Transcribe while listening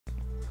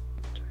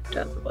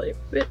down the volume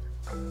a bit.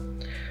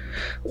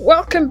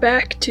 Welcome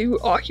back to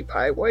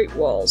Occupy White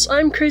Walls.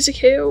 I'm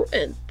crazycayo,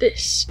 and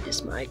this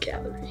is my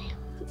gallery.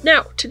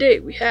 Now,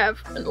 today we have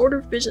an order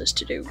of business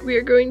to do. We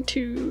are going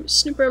to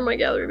snoop around my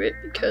gallery a bit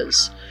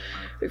because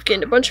we've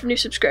gained a bunch of new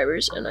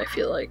subscribers, and I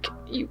feel like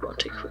you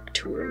want a quick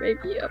tour,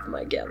 maybe, of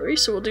my gallery.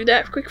 So we'll do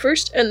that quick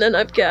first, and then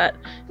I've got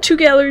 2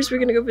 galleries we're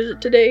going to go visit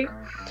today.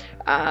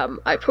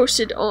 I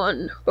posted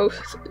on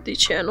both the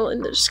channel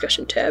in the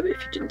discussion tab,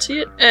 if you didn't see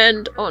it,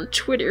 and on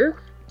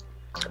Twitter,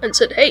 and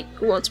said, hey,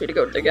 who wants me to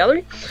go to the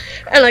gallery?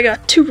 And I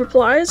got 2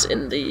 replies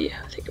in the,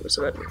 I think it was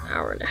about an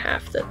hour and a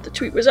half that the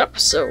tweet was up,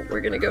 so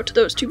we're going to go to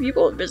those 2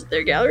 people and visit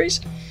their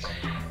galleries.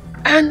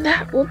 And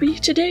that will be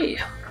today.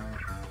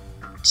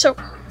 So,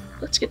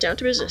 let's get down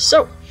to business.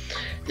 So,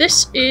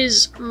 this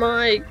is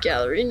my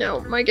gallery. Now,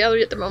 my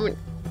gallery at the moment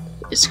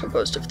is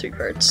composed of 3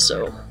 parts.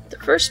 So, the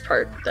first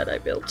part that I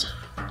built,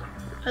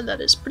 and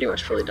that is pretty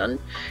much fully done,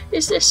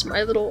 is this,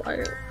 my little, I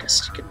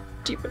guess you could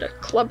deep it a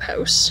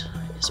clubhouse,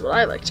 is what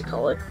I like to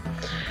call it.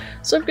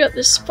 So I've got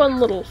this fun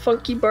little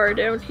funky bar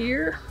down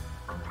here,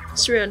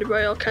 surrounded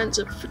by all kinds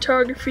of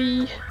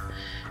photography,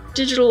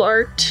 digital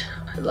art.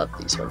 I love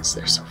these ones,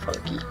 they're so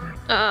funky.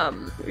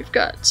 We've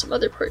got some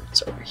other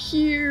parts over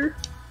here,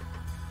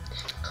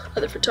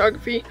 other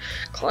photography.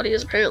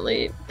 Claudia's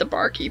apparently the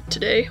barkeep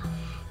today.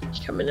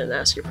 You come in and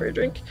ask her for a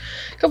drink.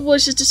 A couple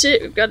places to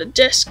sit. We've got a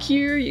desk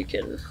here. You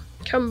can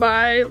come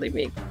by, leave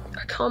me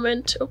a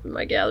comment, open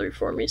my gallery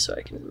for me so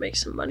I can make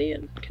some money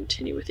and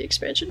continue with the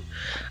expansion.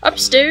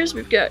 Upstairs,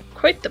 we've got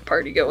quite the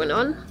party going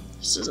on.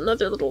 This is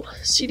another little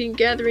seating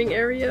gathering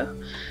area.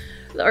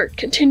 The art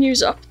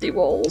continues up the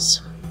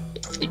walls.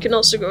 You can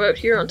also go out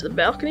here onto the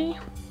balcony.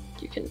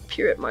 You can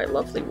peer at my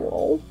lovely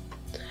wall.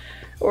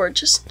 Or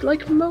just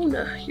like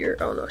Mona here.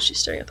 Oh no, she's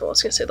staring at the wall. I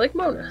was gonna say, like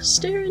Mona,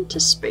 stare into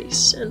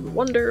space and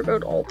wonder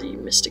about all the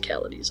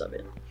mysticalities of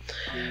it.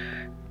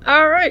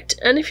 Alright,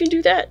 and if you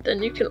do that,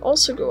 then you can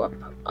also go up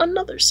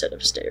another set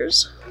of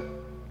stairs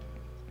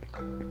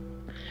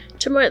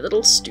to my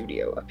little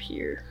studio up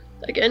here.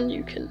 Again,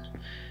 you can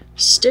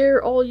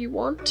stare all you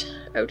want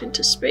out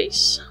into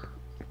space.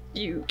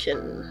 You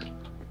can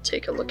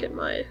take a look at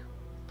my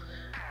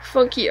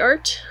funky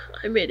art.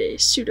 I made a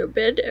pseudo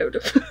bed out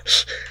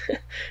of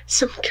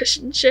some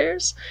cushion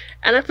chairs,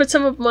 and I put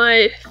some of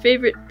my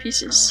favorite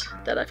pieces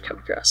that I've come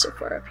across so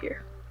far up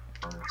here.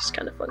 Just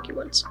kind of funky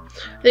ones.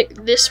 I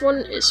think this one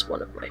is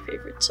one of my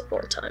favorites of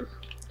all time.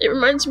 It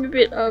reminds me a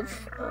bit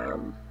of,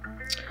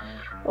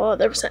 well,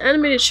 there was an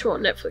animated show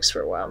on Netflix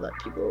for a while that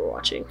people were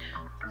watching.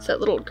 It's that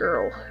little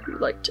girl who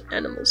liked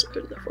animals out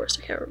in the forest.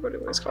 I can't remember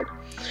what it was called.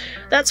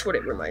 That's what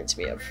it reminds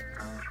me of.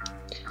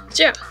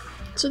 So yeah,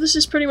 so this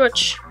is pretty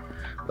much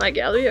my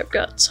gallery. I've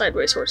got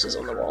sideways horses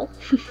on the wall.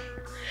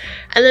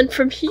 And then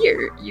from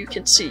here, you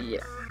can see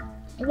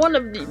one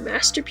of the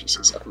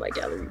masterpieces of my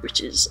gallery,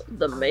 which is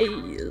the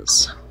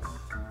maze.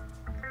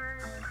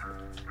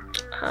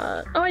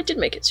 Oh, I did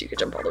make it so you could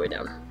jump all the way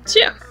down. So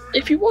yeah,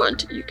 if you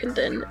want, you can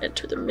then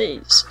enter the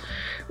maze,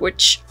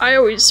 which I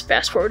always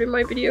fast forward in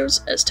my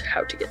videos as to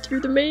how to get through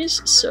the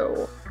maze,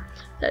 so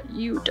that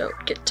you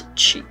don't get to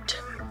cheat,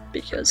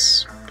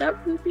 because that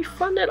wouldn't be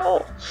fun at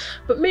all.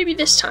 But maybe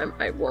this time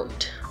I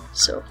won't.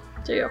 So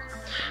there you go.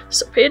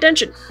 So pay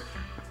attention,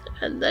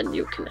 and then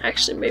you can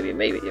actually maybe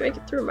make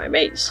it through my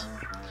maze.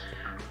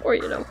 Or,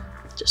 you know,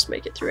 just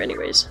make it through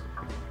anyways.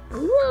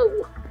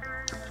 Whoa!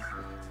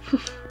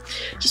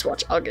 Just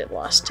watch, I'll get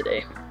lost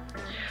today.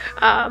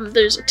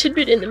 There's a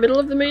tidbit in the middle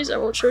of the maze. I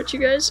won't show it to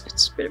you guys.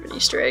 It's a bit of an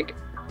Easter egg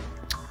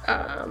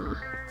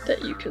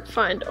that you can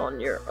find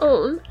on your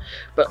own.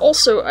 But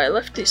also, I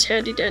left these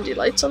handy dandy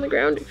lights on the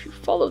ground. If you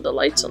follow the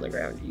lights on the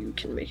ground, you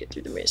can make it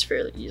through the maze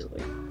fairly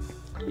easily.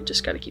 You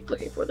just gotta keep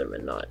looking for them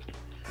and not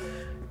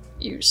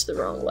use the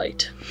wrong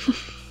light.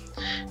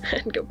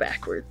 And go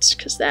backwards,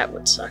 because that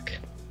would suck.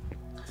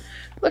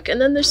 Look,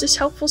 and then there's this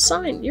helpful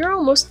sign. You're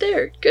almost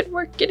there. Good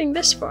work getting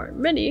this far.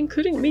 Many,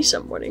 including me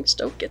some mornings,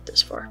 don't get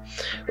this far.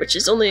 Which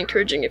is only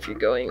encouraging if you're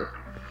going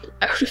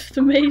out of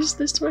the maze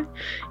this way.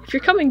 If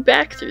you're coming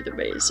back through the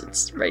maze,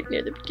 it's right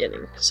near the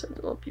beginning, so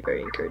it won't be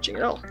very encouraging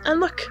at all. And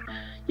look,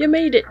 you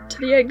made it to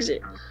the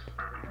exit.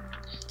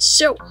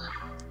 So,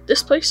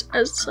 this place,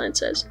 as the sign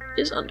says,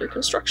 is under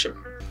construction.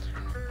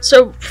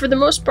 So, for the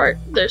most part,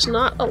 there's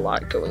not a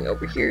lot going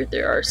over here.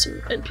 There are some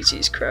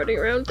NPCs crowding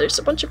around. There's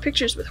a bunch of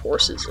pictures with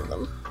horses in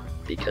them,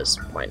 because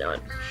why not?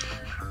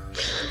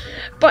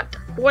 But,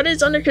 what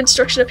is under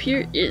construction up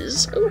here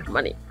is, oh,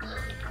 money.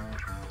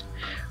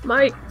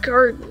 My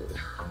garden.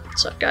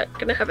 So I'm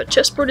gonna have a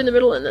chessboard in the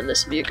middle, and then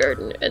this will be a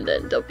garden, and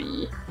then there'll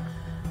be,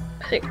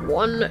 I think,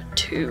 1,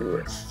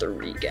 2,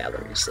 3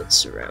 galleries that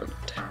surround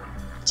it.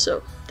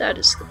 So that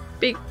is the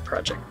big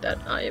project that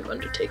I am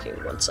undertaking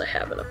once I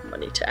have enough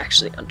money to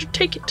actually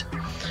undertake it.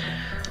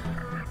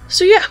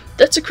 So yeah,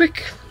 that's a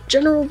quick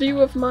general view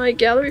of my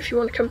gallery. If you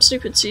want to come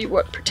snoop and see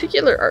what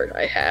particular art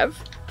I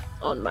have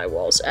on my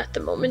walls at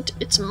the moment,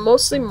 it's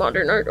mostly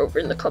modern art over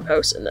in the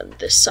clubhouse, and then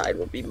this side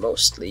will be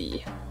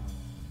mostly,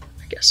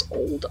 I guess,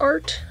 old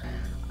art.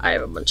 I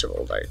have a bunch of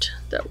old art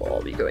that will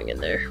all be going in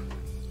there.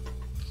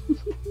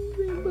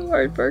 Rainbow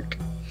artwork.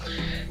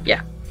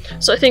 Yeah,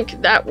 so I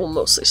think that will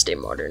mostly stay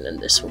modern and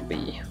this will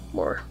be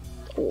more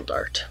old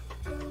art,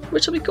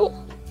 which will be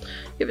cool.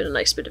 Give it a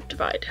nice bit of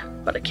divide,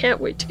 but I can't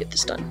wait to get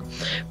this done.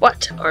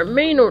 But our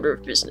main order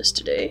of business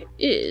today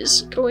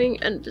is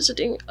going and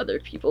visiting other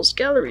people's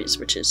galleries,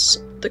 which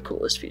is the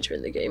coolest feature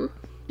in the game,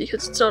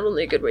 because it's not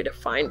only a good way to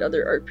find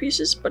other art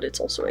pieces, but it's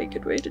also a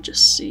good way to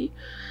just see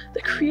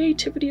the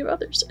creativity of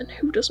others, and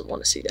who doesn't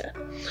want to see that?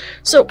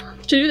 So,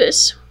 to do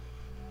this,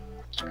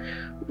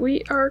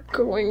 we are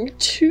going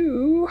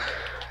to...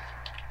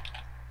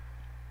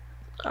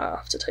 I'll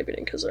have to type it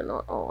in because they're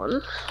not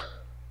on.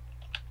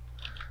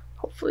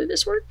 Hopefully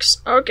this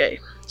works. Okay,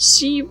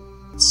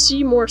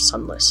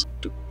 seamoresunless.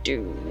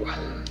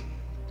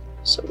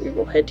 So we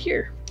will head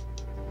here.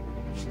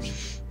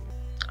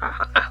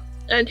 Aha!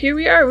 And here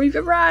we are. We've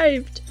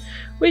arrived.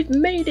 We've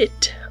made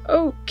it.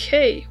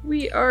 Okay,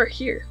 we are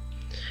here.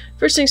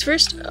 First things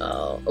first,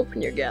 I'll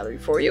open your gallery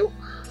for you.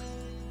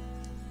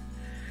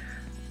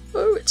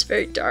 Oh, it's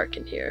very dark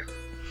in here.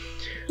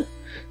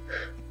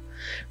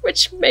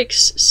 Which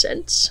makes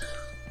sense.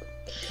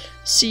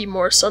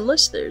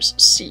 Seamoresunless, there's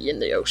sea in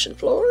the ocean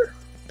floor.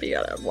 We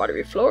got a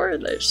watery floor,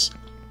 there's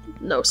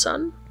no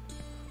sun.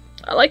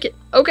 I like it.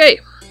 Okay,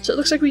 so it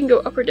looks like we can go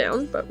up or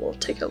down, but we'll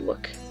take a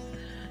look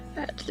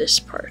at this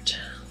part.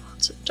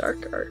 Lots of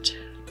dark art.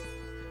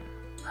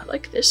 I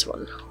like this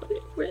one.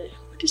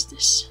 What is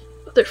this?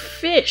 Oh, they're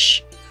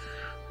fish!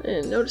 I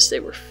didn't notice they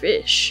were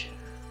fish.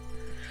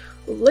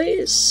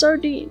 Les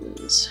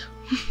sardines.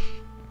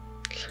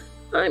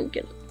 I'm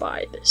gonna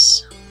buy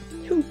this.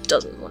 Who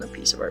doesn't want a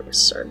piece of art with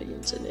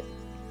sardines in it?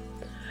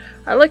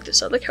 I like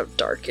this. I like how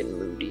dark and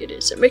moody it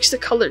is. It makes the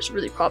colors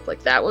really pop,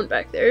 like that one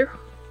back there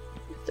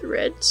with the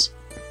reds.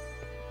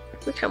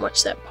 Look how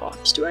much that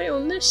pops. Do I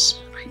own this?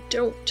 I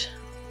don't.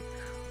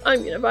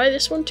 I'm gonna buy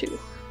this one too.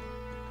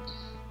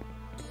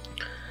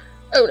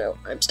 Oh no,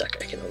 I'm stuck.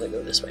 I can only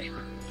go this way.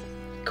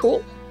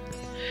 Cool.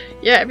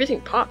 Yeah,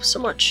 everything pops so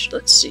much.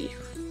 Let's see.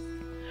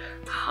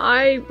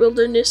 High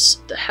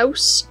wilderness, the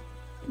house,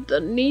 the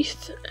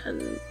neath,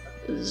 and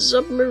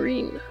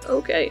submarine.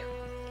 Okay.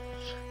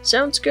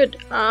 Sounds good.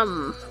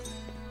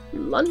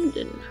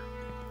 London.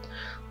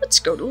 Let's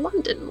go to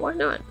London. Why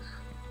not?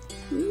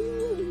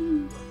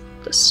 Ooh,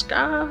 the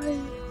sky.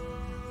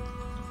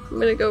 I'm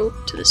gonna go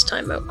to this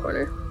timeout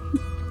corner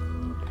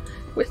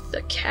with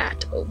the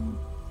cat. Oh,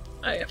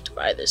 I have to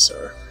buy this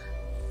or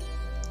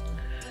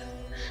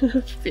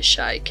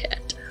fisheye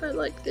cat. I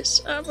like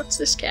this. What's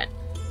this cat?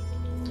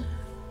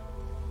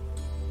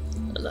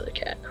 Another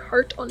cat.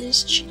 Heart on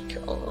his cheek.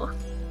 Aww.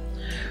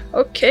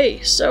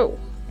 Okay, so,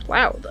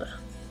 wow, the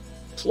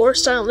floor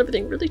style and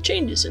everything really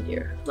changes in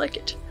here. I like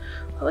it.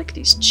 I like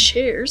these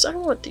chairs. I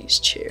want these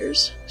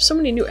chairs. So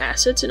many new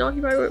assets in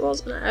Occupy White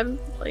Walls, and I haven't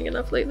been playing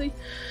enough lately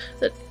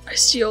that I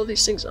see all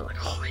these things and I'm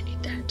like, oh, I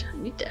need that. I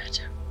need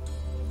that.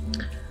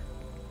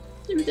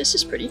 Maybe this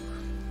is pretty.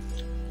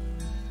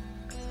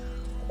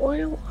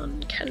 Oil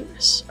on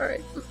canvas.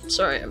 Alright,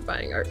 sorry I'm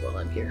buying art while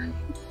I'm here.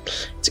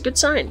 It's a good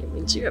sign. It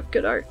means you have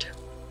good art.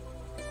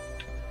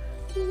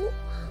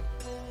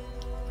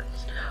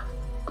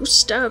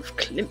 Gustav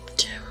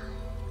Klimt.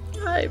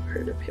 I've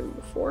heard of him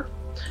before.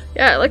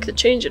 Yeah, I like the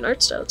change in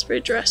art style. It's very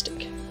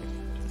drastic.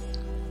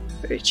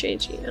 Very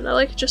changing. And I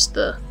like just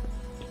the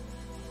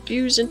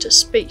views into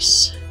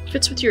space.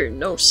 Fits with your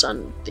no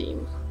sun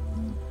theme.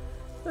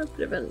 A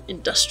bit of an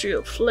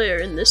industrial flair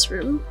in this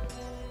room.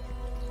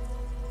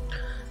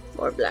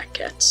 More black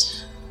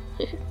cats.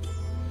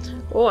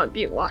 Oh, I'm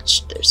being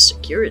watched. There's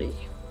security.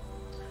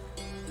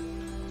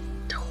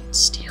 Don't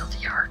steal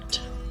the art.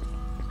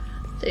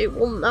 They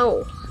will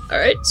know.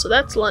 Alright, so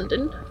that's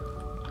London.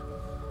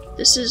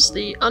 This is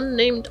the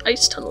unnamed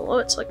ice tunnel. Oh,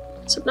 it's like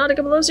Subnautica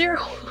Below Zero.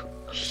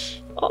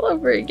 All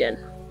over again.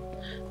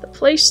 The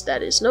place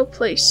that is no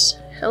place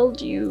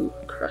held you,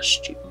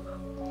 crushed you.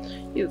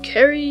 You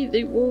carry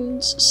the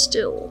wounds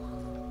still.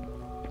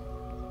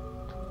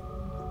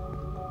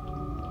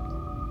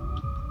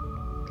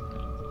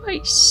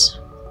 Ice.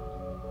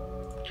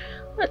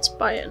 Let's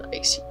buy an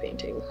icy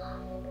painting.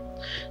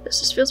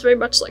 This feels very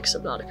much like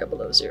Subnautica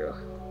Below Zero.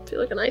 I feel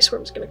like an ice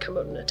worm's gonna come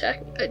out and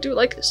attack me. I do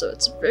like this though,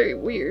 it's very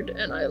weird,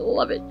 and I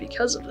love it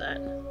because of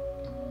that.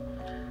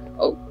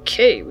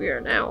 Okay, we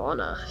are now on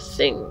a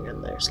thing,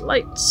 and there's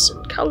lights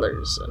and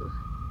colors and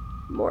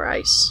more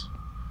ice.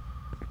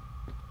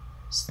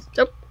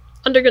 Nope,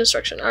 under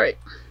construction, alright.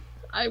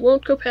 I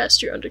won't go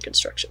past your under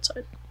construction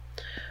sign.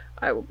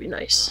 I will be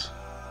nice.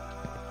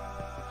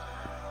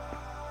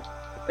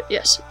 But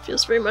yes, it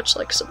feels very much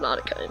like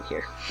Subnautica in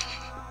here.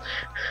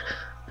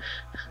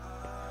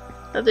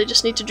 Now they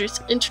just need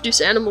to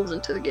introduce animals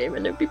into the game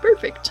and it'd be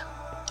perfect.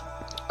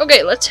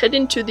 Okay, let's head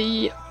into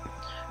the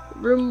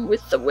room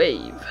with the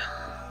wave.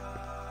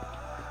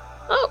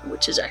 Oh,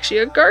 which is actually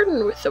a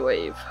garden with the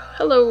wave.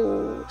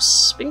 Hello,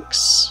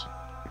 Sphinx.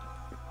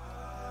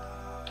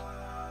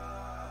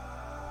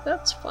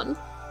 That's fun.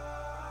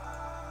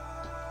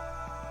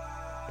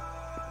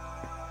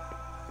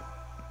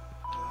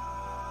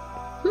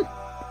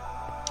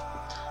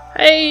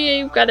 Hey,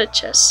 you've got a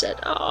chess set.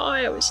 Oh,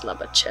 I always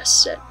love a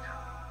chess set.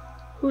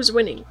 Who's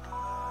winning?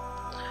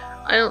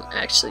 I don't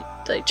actually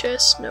play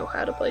chess, know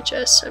how to play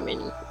chess. I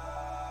mean,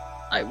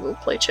 I will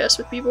play chess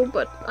with people,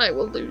 but I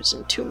will lose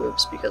in 2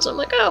 moves because I'm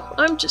like, oh,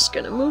 I'm just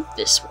gonna move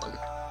this one.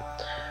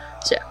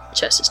 So yeah,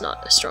 chess is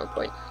not a strong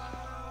point.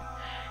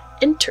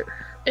 Enter.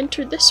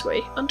 Enter this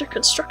way. Under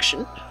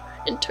construction.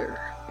 Enter.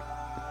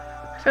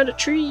 I found a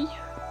tree.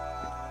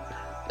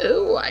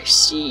 Oh, I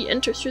see.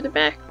 Enter through the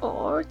back.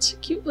 Oh, it's a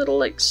cute little,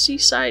 like,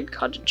 seaside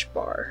cottage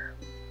bar.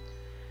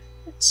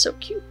 It's so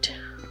cute.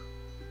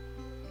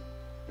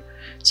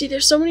 See,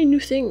 there's so many new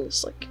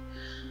things, like,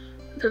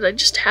 that I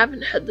just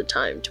haven't had the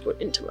time to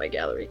put into my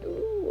gallery.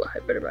 Ooh, I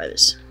better buy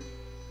this.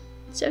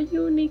 It's a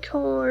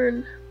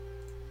unicorn.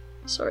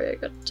 Sorry, I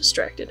got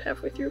distracted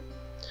halfway through.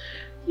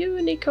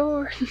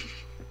 Unicorn.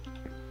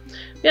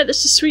 Yeah,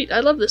 this is sweet. I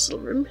love this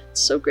little room.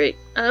 It's so great.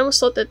 I almost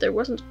thought that there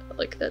wasn't,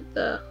 like, that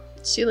the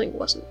ceiling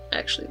wasn't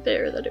actually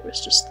there, that it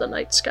was just the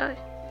night sky.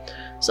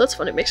 So that's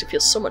fun. It makes it feel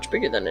so much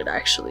bigger than it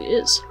actually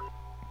is.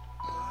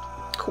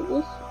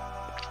 Cool.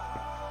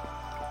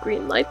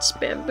 Green lights,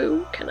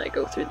 bamboo. Can I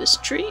go through this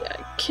tree?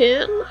 I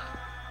can.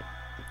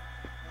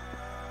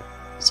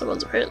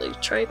 Someone's apparently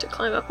trying to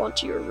climb up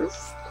onto your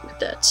roof with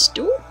that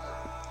stool.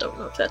 Don't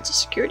know if that's a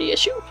security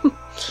issue.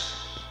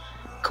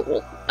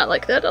 Cool. I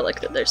like that. I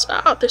like that. There's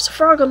a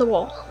frog on the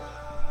wall.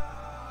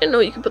 I didn't know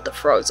you could put the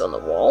frogs on the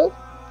wall.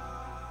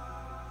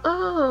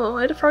 Oh,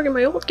 I had a frog in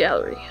my old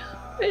gallery.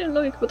 I didn't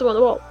know you could put them on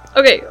the wall.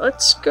 Okay,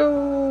 let's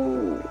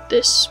go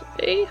this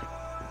way.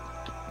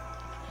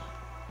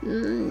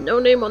 No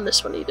name on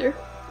this one either.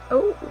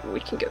 Oh, we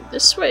can go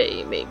this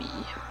way, maybe.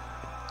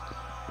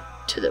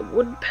 To the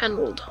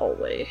wood-paneled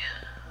hallway.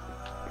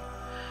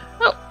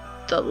 Oh,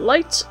 the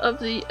lights of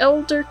the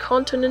elder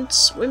continent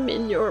swim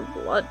in your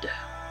blood.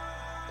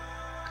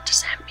 What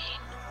does that mean?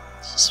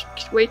 This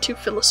is way too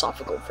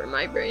philosophical for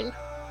my brain.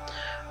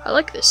 I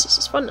like this. This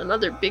is fun.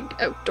 Another big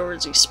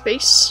outdoorsy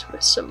space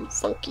with some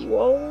funky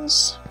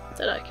walls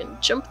that I can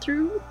jump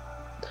through.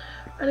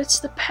 And it's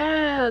the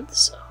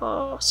paths.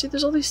 Oh, see,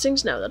 there's all these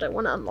things now that I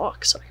want to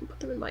unlock so I can put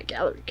them in my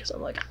gallery because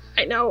I'm like,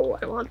 I know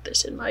I want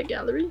this in my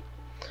gallery.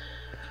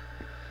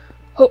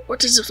 Oh, what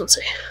does this one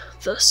say?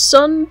 The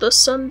sun, the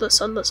sun, the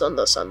sun, the sun,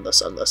 the sun, the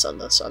sun, the sun,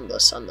 the sun, the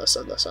sun, the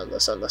sun, the sun, the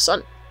sun, the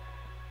sun.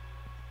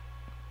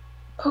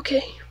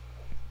 Okay.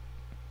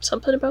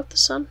 Something about the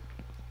sun.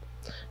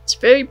 It's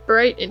very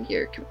bright in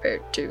here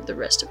compared to the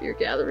rest of your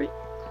gallery.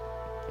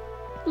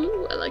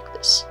 Ooh, I like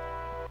this.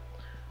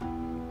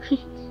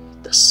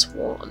 The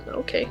swan,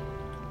 okay.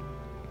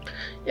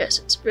 Yes,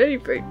 it's very,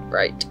 very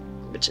bright,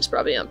 which is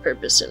probably on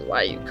purpose and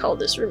why you call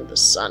this room the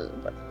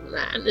sun, but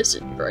man, is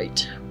it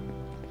bright.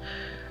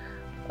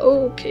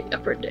 Okay,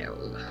 up or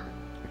down?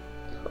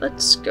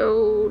 Let's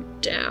go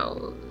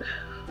down.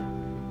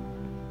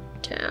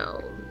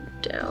 Down,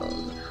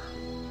 down.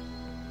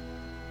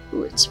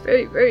 Ooh, it's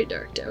very, very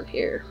dark down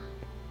here.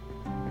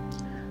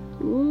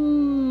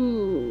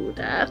 Ooh,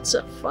 that's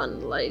a fun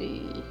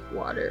lighty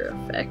water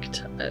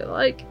effect. I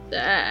like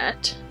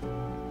that.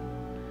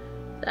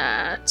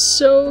 That's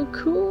so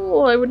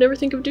cool. I would never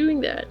think of doing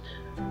that.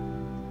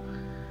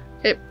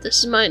 Okay, this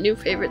is my new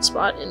favorite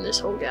spot in this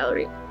whole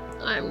gallery.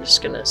 I'm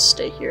just gonna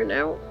stay here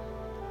now.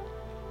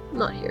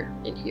 Not here,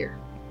 in here.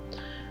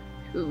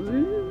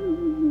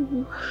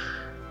 Ooh.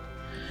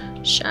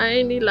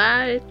 Shiny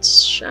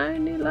lights,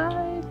 shiny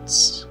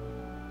lights.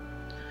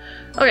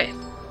 Okay.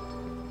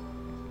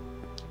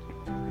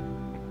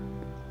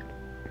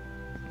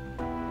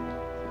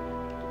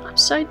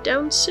 Upside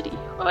Down City.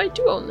 Oh, I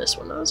do own this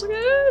one. I was like,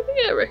 I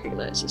think I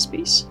recognize this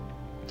piece.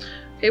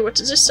 Okay, what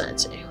does this sign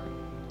say?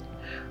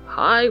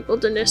 High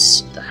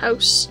wilderness, the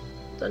house,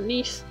 the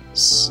neath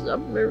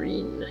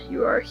submarine.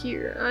 You are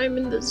here. I'm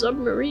in the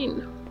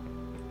submarine.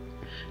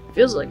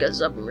 Feels like a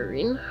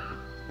submarine.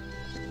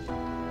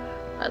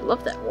 I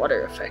love that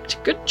water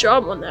effect. Good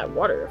job on that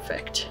water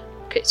effect.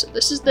 Okay, so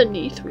this is the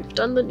neath. We've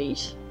done the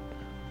neath.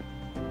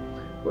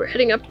 We're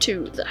heading up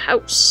to the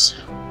house.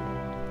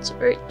 It's a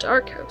very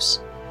dark house.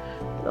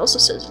 It also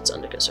says it's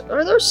under construction.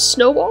 Are those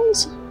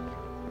snowballs?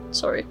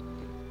 Sorry.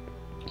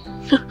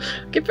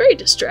 Get very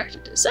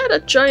distracted. Is that a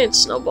giant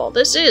snowball?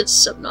 This is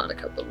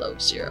Subnautica Below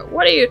Zero.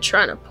 What are you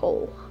trying to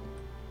pull?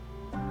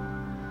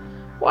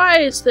 Why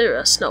is there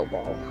a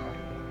snowball?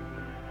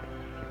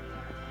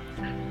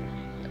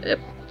 Yep.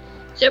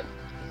 Yep.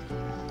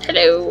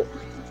 Hello.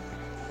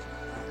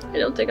 I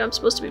don't think I'm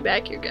supposed to be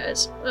back here,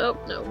 guys. Oh,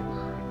 no.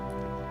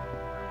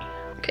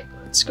 Okay,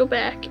 let's go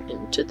back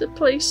into the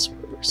place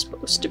where we're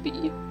supposed to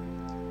be.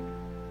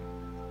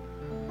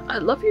 I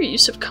love your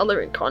use of color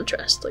and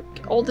contrast.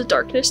 Like, all the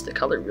darkness, the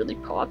color really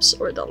pops,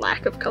 or the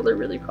lack of color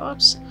really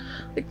pops.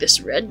 Like,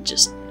 this red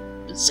just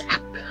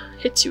zap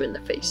hits you in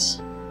the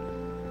face.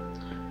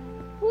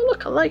 Oh,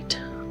 look, a light.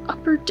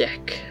 Upper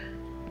deck.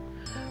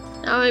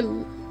 Now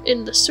I'm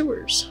in the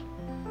sewers.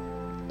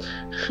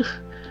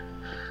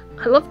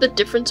 I love the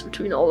difference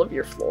between all of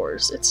your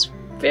floors. It's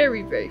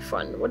very, very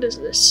fun. What is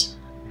this?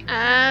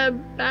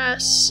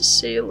 Abbas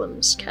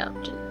Salem's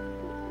captain.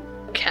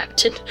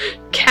 captain.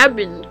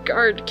 Cabin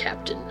guard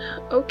captain.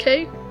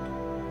 Okay.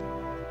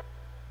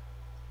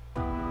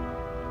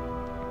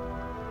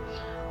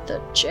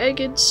 The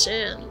Jagged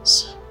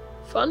Sands.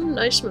 Fun,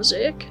 nice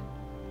mosaic.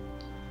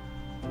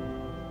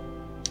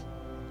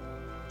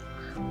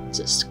 This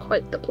is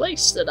quite the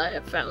place that I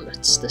have found.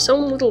 It's this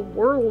own little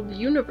world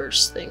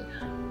universe thing.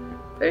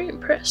 Very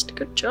impressed.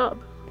 Good job.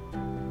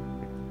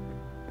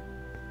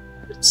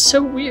 It's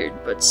so weird,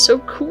 but so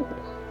cool.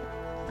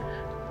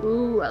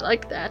 Ooh, I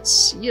like that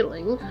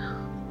ceiling.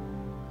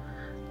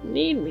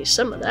 Need me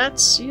some of that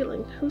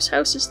ceiling. Whose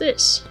house is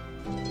this?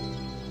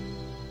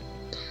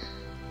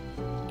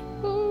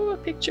 Oh, a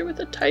picture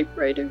with a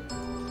typewriter.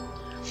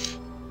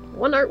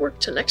 One artwork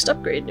to next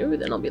upgrade. Ooh,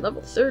 then I'll be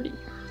level 30.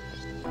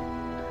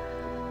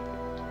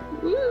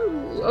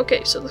 Ooh,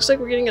 okay, so it looks like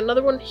we're getting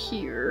another one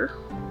here.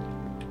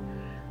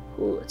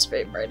 Ooh, it's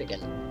very bright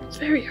again.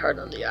 Very hard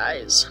on the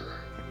eyes.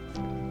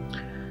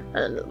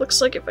 And it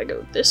looks like if I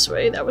go this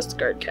way, that was the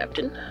guard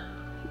captain.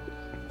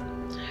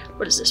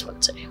 What does this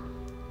one say?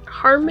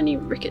 Harmony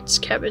Ricketts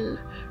Cabin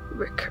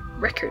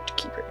Record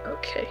Keeper.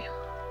 Okay.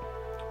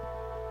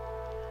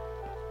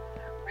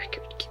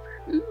 Record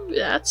Keeper. Ooh,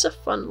 that's a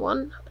fun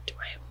one. Do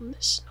I own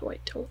this? No, I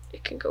don't.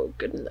 It can go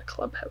good in the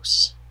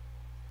clubhouse.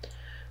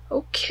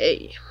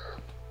 Okay.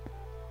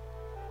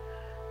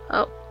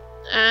 Oh,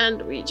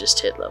 and we just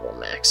hit level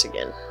max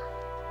again.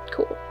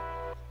 Cool.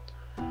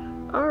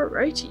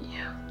 Alrighty.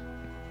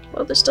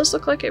 Well, this does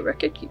look like a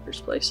record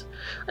keeper's place.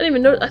 I didn't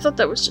even know. I thought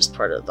that was just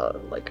part of the,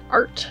 like,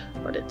 art,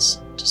 but it's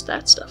just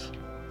that stuff.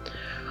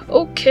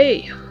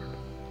 Okay.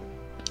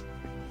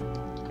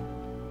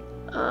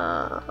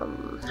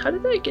 How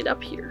did I get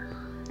up here?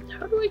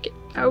 How do I get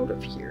out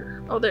of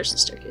here? Oh, there's the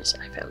staircase.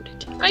 I found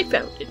it. I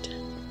found it.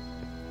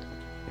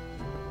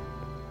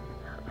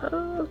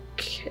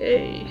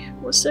 Okay.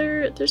 Was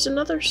there... There's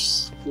another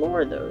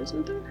floor, though,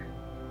 isn't there?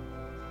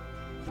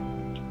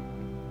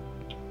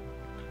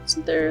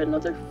 Isn't there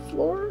another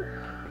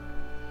floor?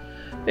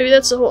 Maybe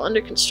that's the whole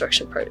under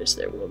construction part, is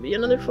there will be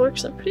another floor,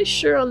 because I'm pretty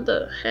sure on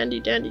the handy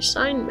dandy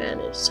sign man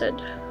it said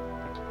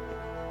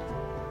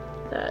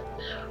that.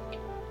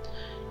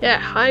 Yeah,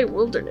 high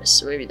wilderness,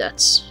 so maybe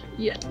that's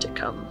yet to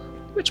come,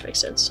 which makes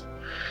sense.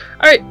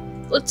 Alright,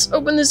 let's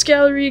open this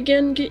gallery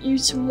again, get you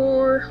some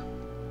more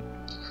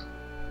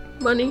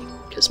money,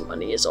 because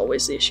money is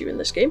always the issue in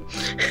this game.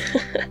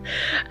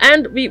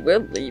 And we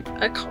will leave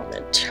a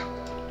comment.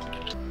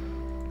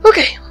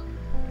 Okay,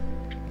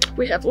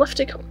 we have left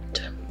a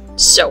comment.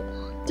 So,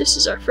 this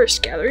is our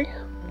first gallery.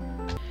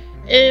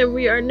 And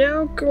we are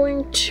now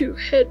going to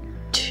head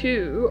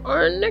to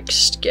our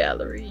next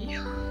gallery,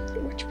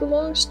 which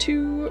belongs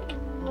to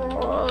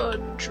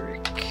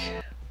Rodric.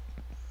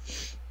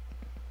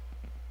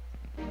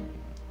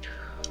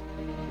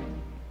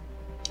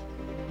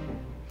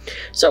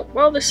 So,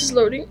 while this is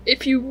loading,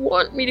 if you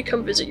want me to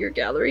come visit your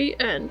gallery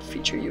and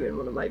feature you in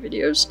one of my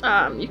videos,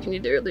 you can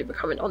either leave a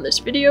comment on this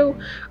video.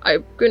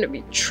 I'm going to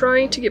be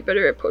trying to get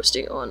better at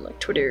posting on like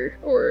Twitter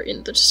or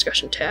in the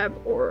discussion tab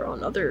or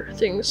on other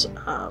things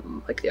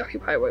like the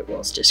Occupy White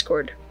Walls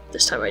Discord.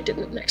 This time I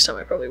didn't, next time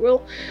I probably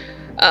will.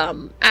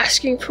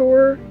 Asking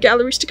for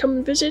galleries to come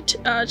and visit.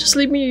 Just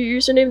leave me your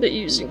username that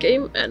you use in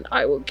game and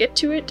I will get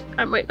to it.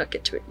 I might not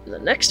get to it in the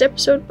next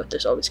episode, but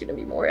there's always going to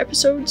be more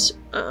episodes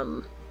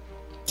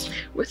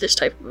with this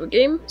type of a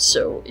game,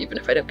 so even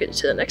if I don't get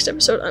to the next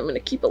episode, I'm going to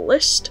keep a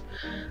list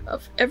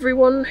of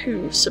everyone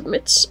who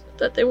submits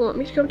that they want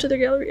me to come to their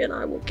gallery, and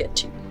I will get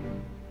to you.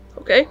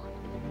 Okay?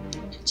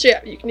 So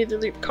yeah, you can either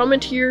leave a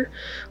comment here,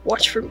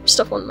 watch for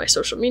stuff on my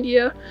social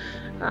media,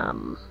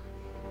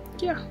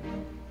 yeah.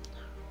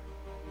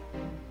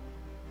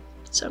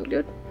 Sound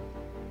good?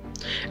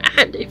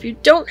 And if you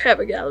don't have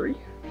a gallery,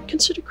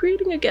 consider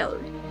creating a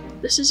gallery.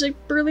 This is a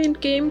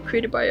brilliant game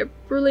created by a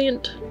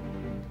brilliant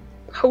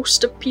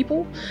host of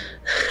people.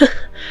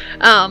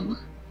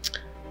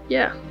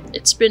 Yeah,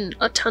 it's been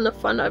a ton of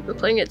fun. I've been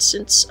playing it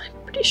since, I'm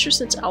pretty sure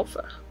since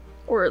alpha,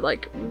 or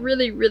like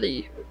really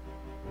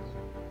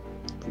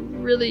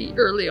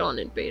early on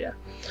in beta.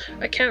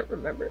 I can't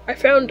remember. I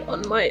found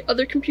on my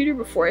other computer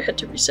before I had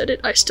to reset it,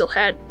 I still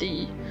had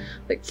the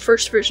like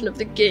first version of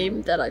the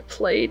game that I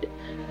played,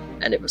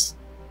 and it was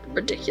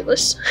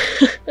ridiculous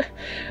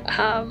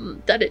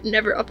that it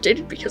never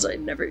updated because I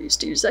never used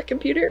to use that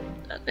computer,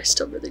 and I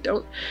still really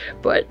don't.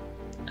 But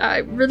I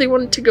really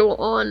wanted to go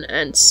on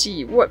and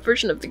see what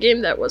version of the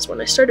game that was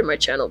when I started my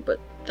channel, but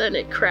then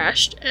it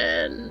crashed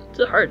and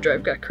the hard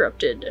drive got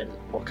corrupted and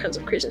all kinds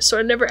of craziness, so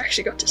I never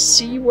actually got to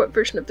see what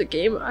version of the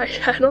game I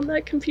had on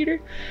that computer,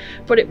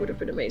 but it would have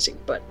been amazing.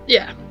 But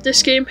yeah,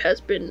 this game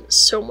has been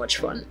so much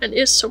fun and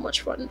is so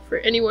much fun for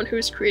anyone who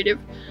is creative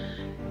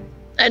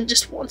and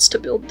just wants to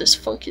build this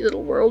funky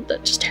little world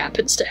that just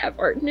happens to have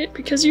art in it,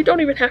 because you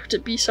don't even have to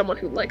be someone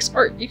who likes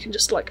art. You can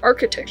just like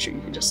architecture, you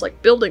can just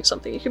like building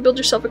something, you can build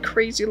yourself a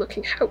crazy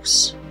looking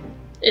house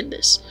in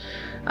this.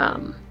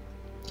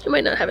 You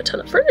might not have a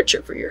ton of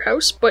furniture for your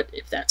house, but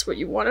if that's what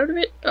you want out of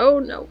it, oh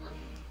no.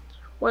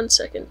 1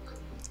 second.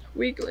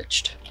 We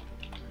glitched.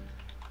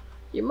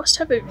 You must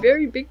have a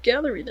very big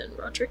gallery then,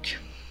 Rodric.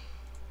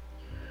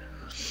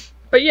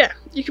 But yeah,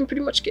 you can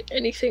pretty much get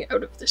anything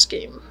out of this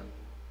game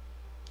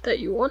that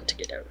you want to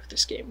get out of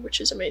this game, which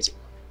is amazing.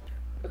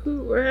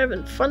 Ooh, we're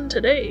having fun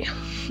today.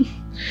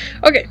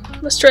 Okay,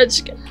 let's try this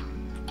again.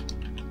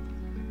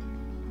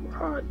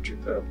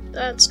 Rodric. Oh,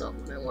 that's not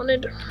what I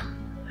wanted.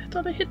 I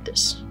thought I hit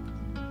this.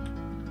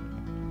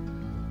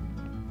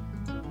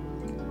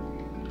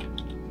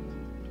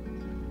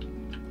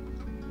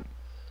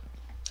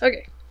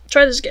 Okay,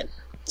 try this again.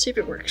 See if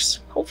it works.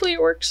 Hopefully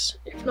it works.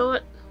 If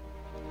not...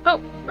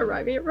 Oh,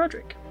 arriving at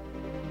Rodric.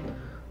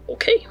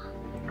 Okay.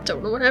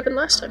 Don't know what happened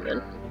last time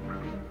then.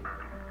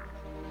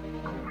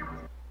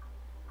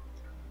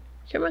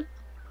 Come on.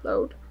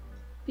 Load.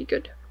 Be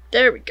good.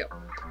 There we go.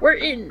 We're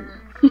in!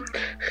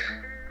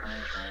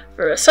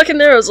 For a second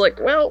there I was like,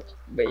 well,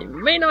 we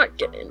may not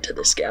get into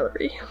this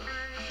gallery.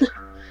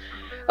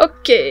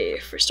 Okay,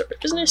 first order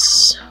of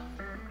business.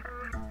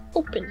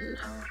 Open.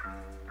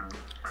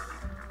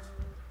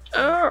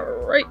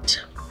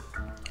 Alright.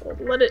 I'll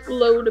let it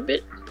load a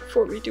bit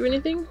before we do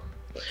anything.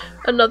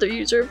 Another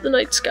user of the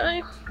night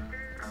sky.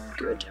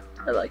 Good.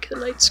 I like the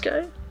night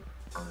sky.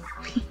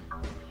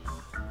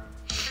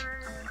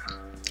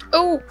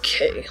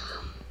 Okay.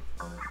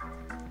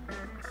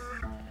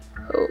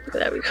 Oh, look at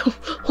that, we go.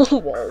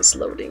 Walls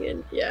loading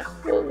in. Yeah,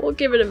 we'll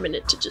give it a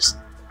minute to just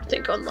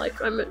think on life.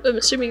 I'm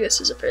assuming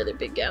this is a fairly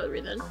big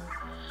gallery then.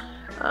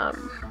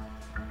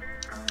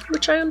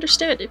 Which I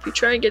understand. If you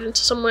try and get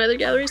into some of my other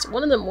galleries,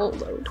 one of them won't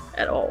load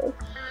at all.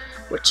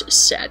 Which is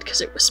sad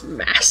because it was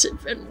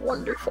massive and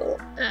wonderful.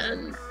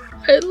 And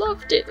I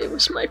loved it. It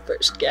was my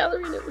first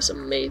gallery and it was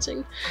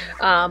amazing.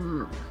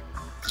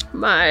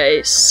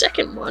 My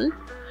second one,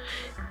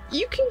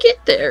 you can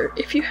get there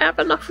if you have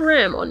enough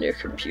RAM on your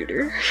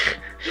computer.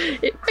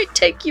 It might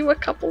take you a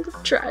couple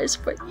of tries,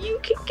 but you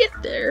can get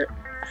there.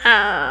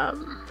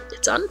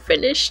 It's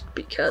unfinished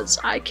because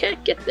I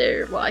can't get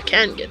there. Well, I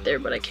can get there,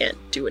 but I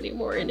can't do any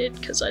more in it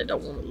because I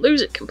don't want to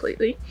lose it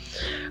completely.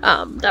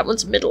 That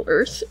one's Middle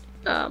Earth.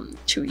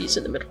 2 E's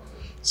in the middle.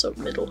 So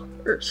Middle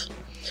Earth.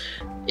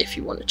 If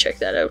you want to check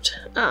that out.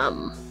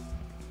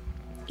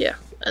 Yeah.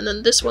 And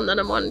then this one that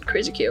I'm on,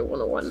 crazycayo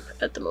 101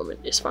 at the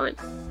moment, is fine.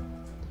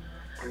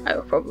 I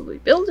will probably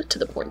build it to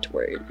the point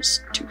where it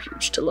is too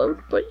huge to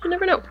load, but you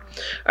never know.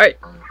 Alright,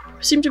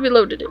 seem to be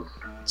loaded in.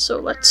 So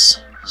let's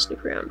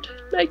snoop around.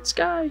 Night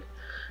sky!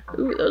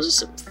 Ooh, those are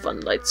some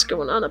fun lights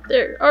going on up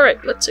there.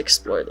 Alright, let's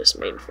explore this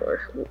main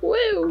floor.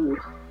 Whoa!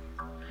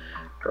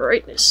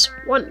 Brightness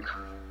 1.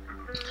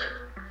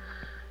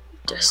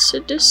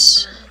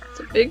 Decidus,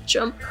 the big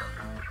jump.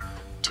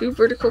 2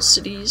 vertical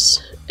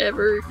cities,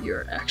 ever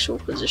your actual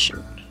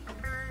position.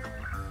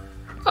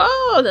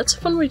 Oh, that's a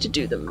fun way to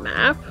do the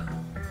map.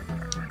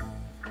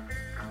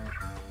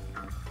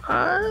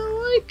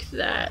 I like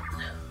that.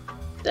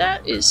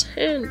 That is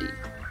handy.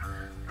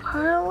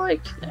 I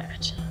like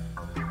that.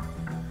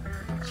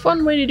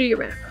 Fun way to do your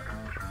map.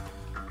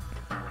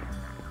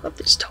 Love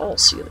these tall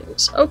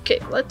ceilings. Okay,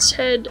 let's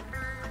head...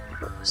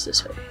 What's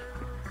this way?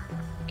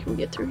 Can we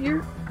get through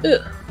here?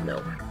 Ugh,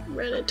 no.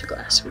 Ran into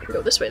glass. We can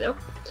go this way though.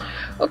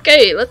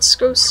 Okay, let's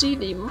go see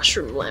the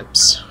mushroom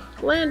lamps.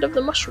 Land of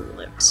the mushroom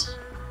lamps.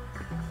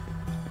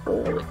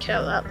 Holy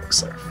cow, that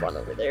looks like fun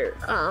over there.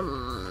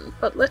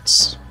 But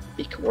let's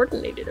be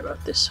coordinated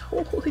about this.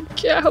 Holy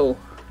cow!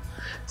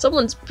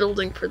 Someone's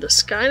building for the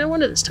sky. No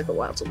wonder this took a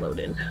while to load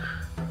in.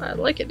 I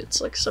like it.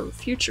 It's like some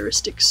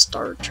futuristic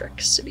Star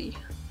Trek city.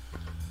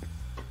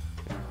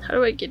 How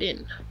do I get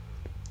in?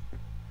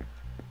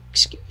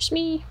 Excuse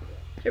me.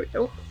 There we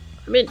go.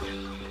 I'm in.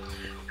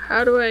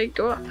 How do I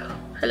go up?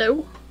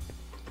 Hello?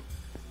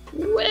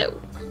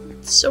 Whoa!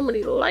 So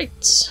many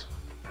lights.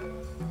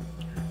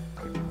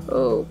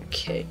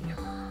 Okay.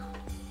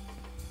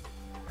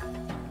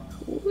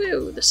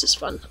 Whoa, this is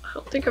fun. I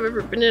don't think I've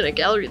ever been in a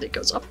gallery that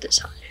goes up this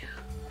high.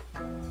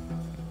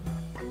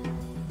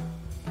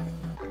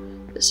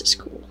 This is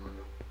cool.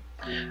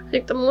 I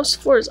think the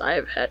most floors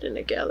I've had in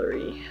a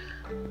gallery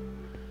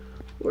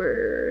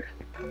were,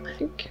 I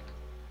think,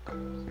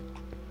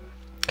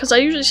 because I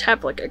usually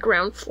have like a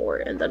ground floor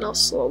and then I'll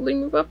slowly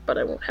move up, but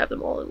I won't have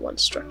them all in one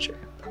structure.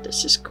 But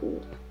this is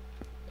cool.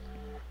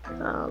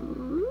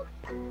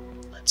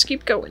 Let's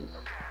keep going.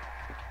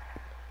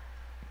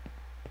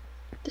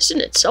 This in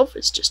itself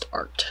is just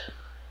art.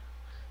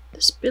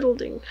 This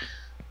building.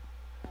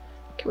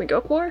 Can we go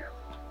up more?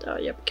 Oh,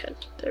 yep, we can.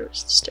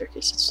 There's the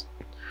staircases.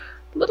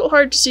 A little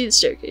hard to see the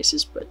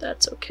staircases, but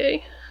that's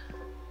okay.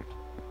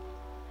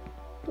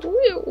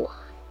 Whew.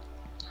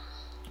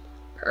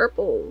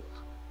 Purple.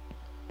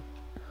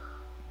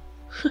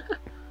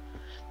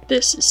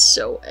 This is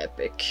so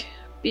epic.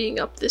 Being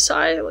up this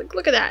high, like,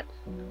 look at that.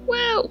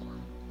 Wow.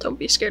 Don't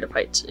be scared of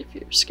heights. If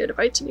you're scared of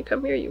heights and you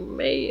come here, you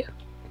may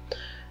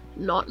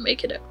not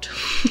make it out.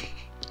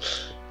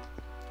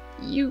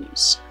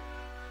 Use.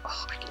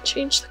 Oh, I can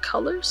change the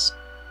colors?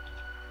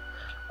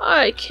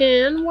 I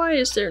can. Why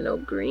is there no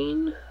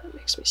green? That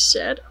makes me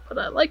sad, but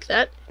I like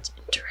that. It's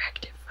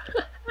interactive.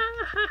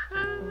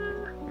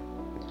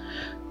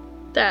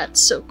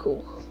 That's so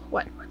cool.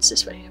 What's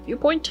this way? A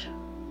viewpoint?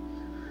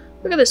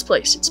 Look at this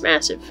place. It's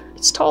massive.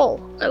 It's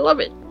tall. I love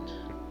it.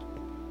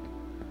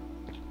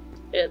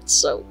 It's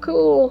so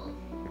cool.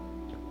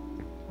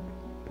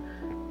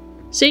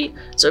 See?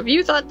 So if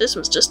you thought this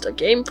was just a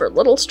game for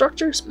little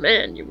structures,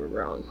 man, you were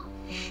wrong.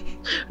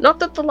 Not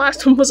that the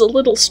last one was a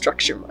little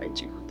structure, mind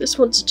you. This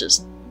one's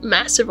just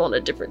massive on a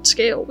different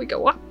scale. We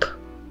go up.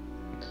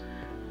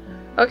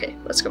 Okay,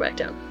 let's go back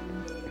down.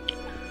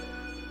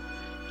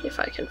 If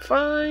I can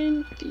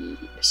find the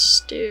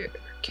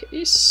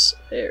staircase.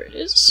 There it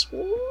is.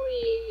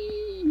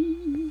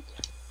 Whee!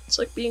 It's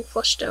like being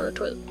flushed down a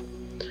toilet.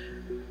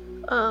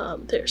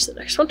 There's the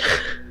next one.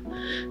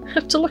 I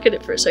have to look at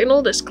it for a second.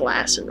 All this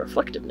glass and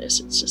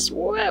reflectiveness, it's just,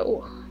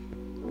 wow.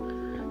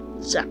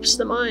 Zaps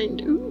the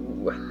mind. Ooh.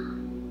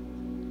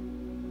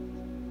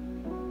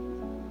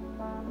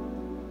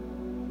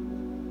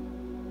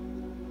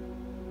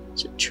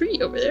 There's a tree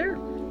over there.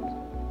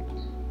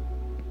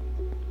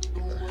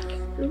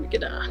 We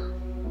get a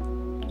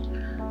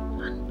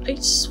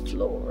nice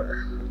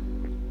floor.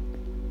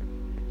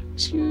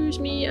 Excuse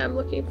me, I'm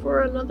looking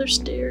for another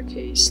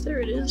staircase. There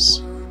it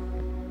is.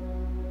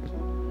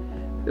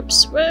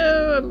 Oops,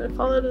 well, I'm gonna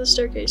fall out of the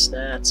staircase.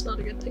 That's not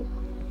a good thing.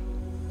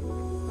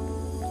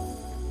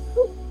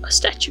 Oh, a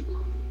statue.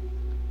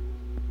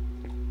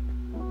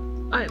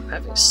 I am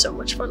having so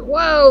much fun.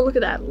 Whoa, look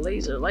at that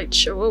laser light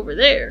show over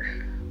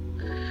there.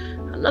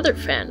 Another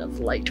fan of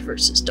light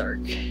versus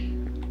dark.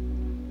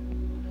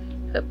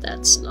 Hope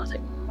that's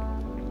nothing.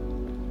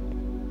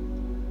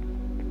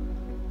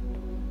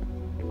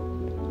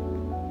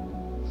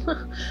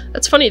 Huh.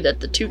 That's funny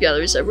that the two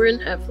galleries that we're in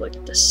have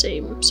like the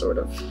same sort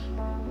of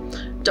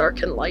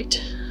dark and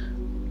light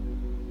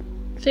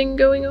thing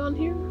going on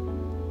here.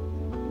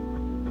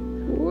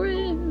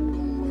 Whoa.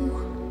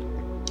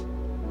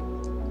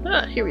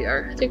 Ah, here we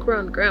are. I think we're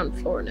on the ground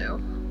floor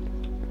now.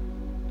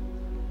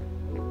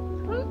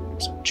 Oh,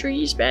 some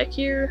trees back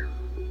here.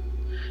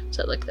 Is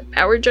that like the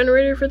power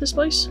generator for this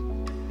place?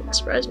 Wouldn't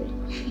surprise me.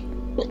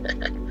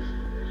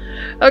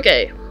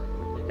 Okay,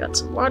 got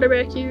some water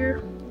back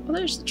here. Oh,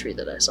 there's the tree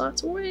that I saw.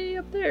 It's way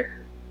up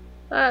there.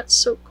 That's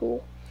so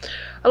cool.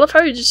 I love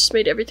how you just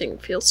made everything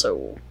feel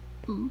so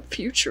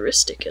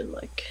futuristic, and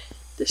like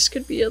this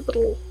could be a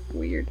little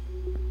weird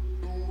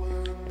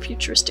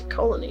futuristic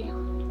colony.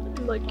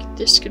 Like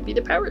this could be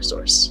the power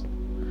source.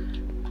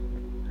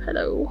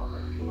 Hello.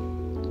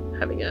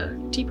 Having a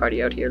tea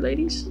party out here,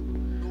 ladies?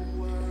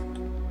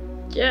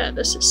 Yeah,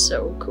 this is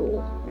so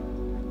cool.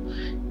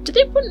 Did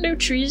they put new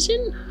trees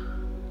in?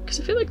 Because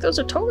I feel like those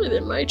are taller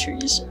than my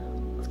trees.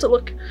 I'll have to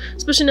look.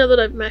 Especially now that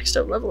I've maxed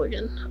out level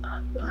again.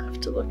 I'll have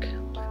to look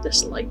at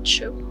this light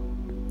show.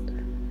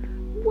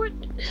 What?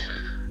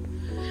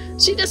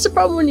 See, that's the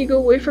problem when you go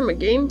away from a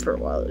game for a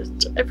while.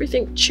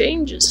 Everything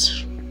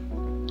changes.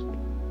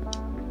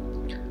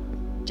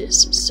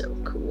 This is so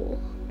cool.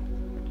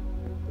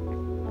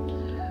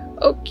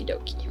 Okie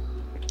dokie.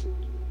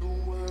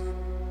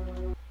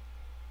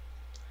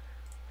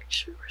 Make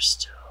sure we're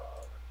still...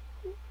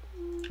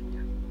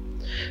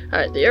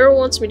 Alright, the arrow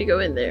wants me to go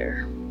in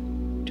there.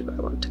 Do I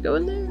want to go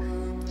in there?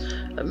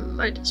 I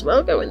might as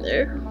well go in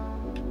there.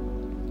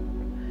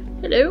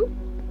 Hello?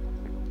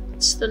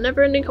 It's the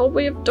never-ending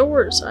hallway of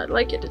doors. I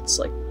like it. It's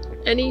like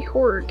any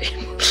horror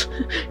game.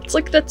 It's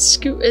like that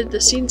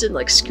the scenes in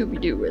like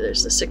Scooby-Doo where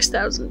there's the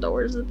 6,000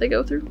 doors that they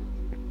go through.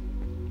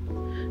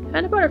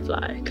 And a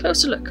butterfly.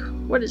 Closer look.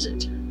 What is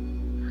it?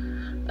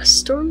 A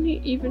stormy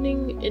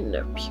evening in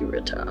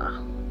Purita.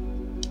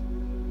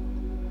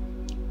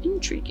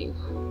 Intriguing.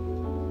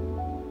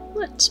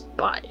 Let's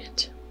buy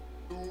it.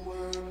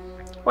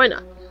 Why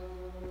not?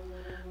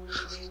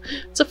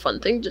 It's a fun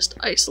thing, just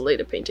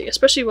isolate a painting,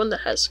 especially one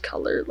that has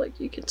color, like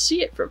you can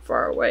see it from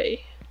far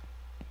away.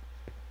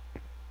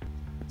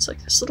 It's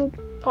like this little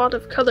pot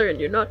of color and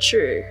you're not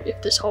sure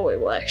if this hallway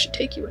will actually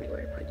take you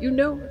anywhere, but you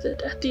know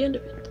that at the end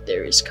of it,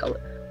 there is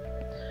color.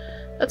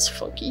 That's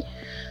funky.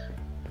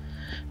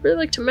 Really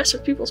like to mess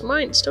with people's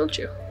minds, don't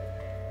you?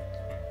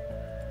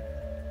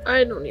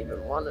 I don't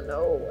even want to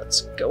know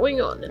what's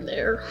going on in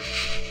there.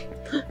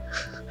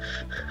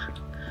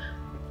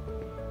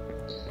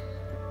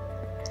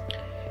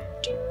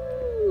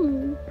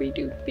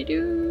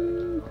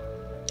 Doopy-doopy-doo.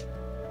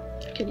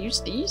 I can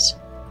use these?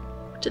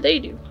 What do they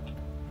do?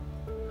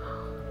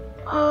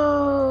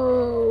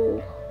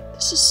 Oh,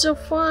 this is so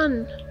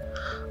fun.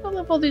 I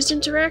love all these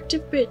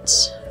interactive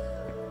bits.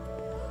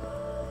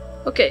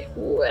 Okay,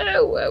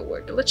 wow,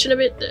 we're glitching a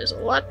bit. There's a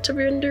lot to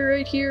render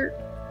right here.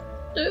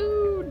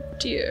 Oh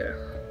dear.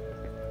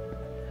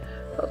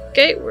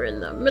 Okay, we're in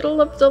the middle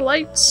of the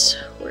lights.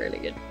 We're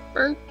gonna get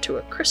burnt to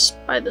a crisp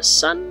by the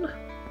sun.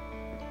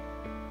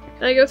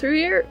 Can I go through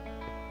here?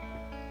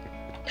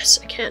 Yes,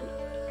 I can.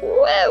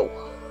 Whoa!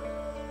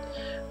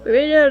 We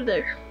made it out of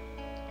there.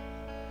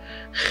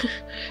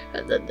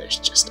 And then there's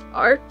just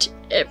art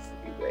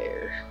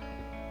everywhere.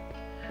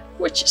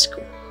 Which is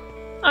cool.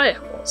 I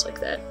have walls like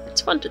that.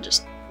 It's fun to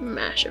just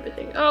mash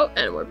everything. Oh,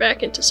 and we're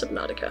back into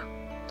Subnautica.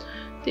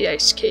 The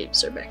ice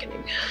caves are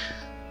beckoning.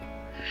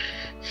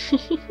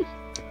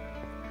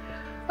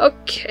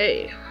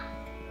 Okay.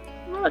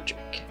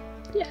 Rodric.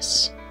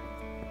 Yes.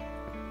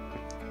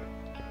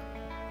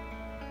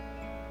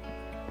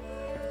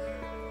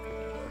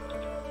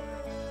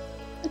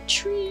 A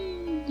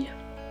tree.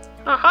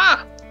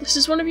 Aha! This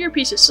is one of your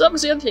pieces. So that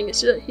was the other thing.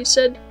 He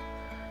said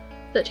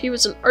that he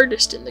was an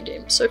artist in the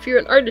game. So if you're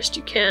an artist,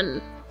 you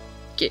can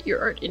get your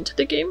art into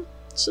the game.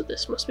 So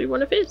this must be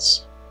one of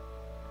his.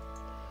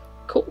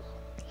 Cool.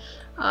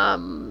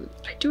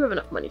 I do have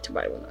enough money to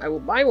buy one. I will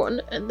buy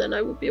one, and then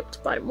I will be able to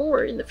buy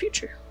more in the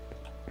future.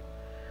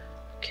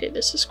 Okay,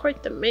 this is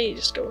quite the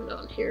maze going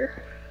on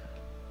here.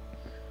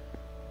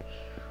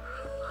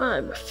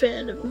 I'm a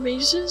fan of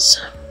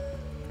mazes.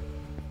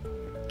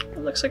 It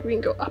looks like we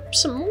can go up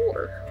some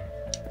more.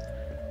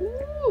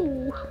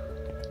 Ooh.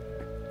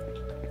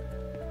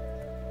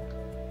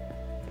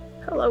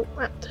 Hello.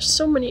 Wow, there's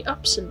so many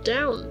ups and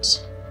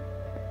downs.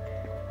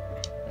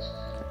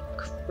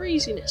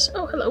 Craziness.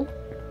 Oh, hello.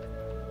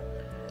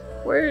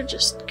 We're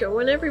just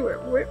going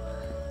everywhere.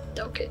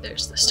 Okay,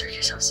 there's the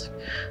staircase.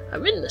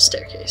 I'm in the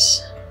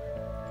staircase.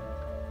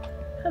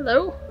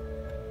 Hello.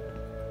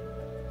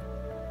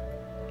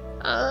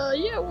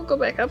 Yeah, we'll go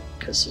back up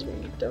because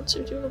we don't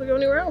seem to be able to go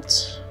anywhere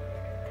else.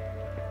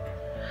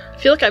 I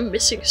feel like I'm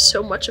missing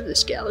so much of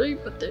this gallery,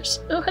 but there's...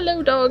 Oh,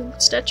 hello,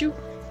 dog statue.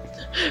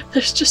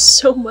 There's just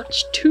so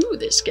much to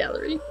this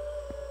gallery.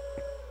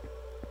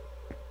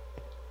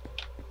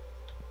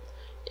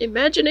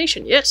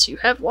 Imagination. Yes, you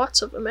have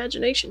lots of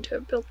imagination to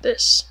have built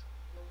this.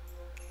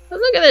 Oh,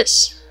 look at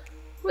this.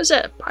 What is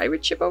that, a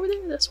pirate ship over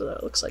there? That's what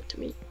it looks like to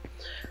me.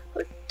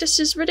 Look, this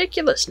is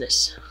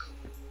ridiculousness.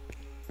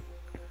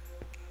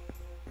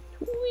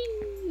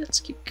 Whee, let's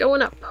keep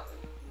going up.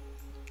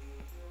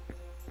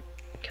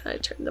 Can I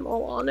turn them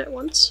all on at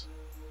once?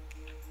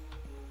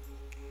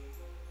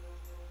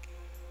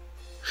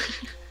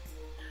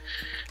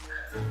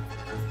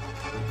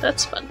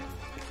 That's fun.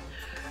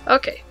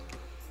 Okay.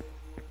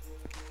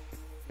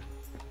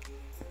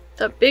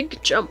 The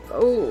big jump.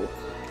 Oh,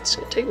 it's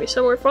gonna take me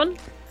somewhere fun.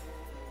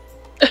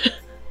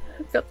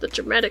 I've got the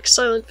dramatic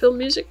silent film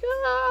music.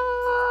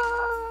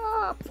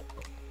 Ah!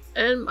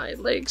 And my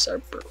legs are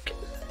broken.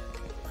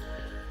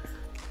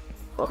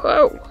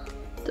 Oh,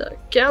 the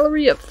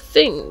gallery of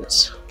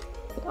things.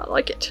 I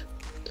like it.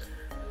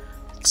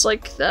 It's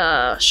like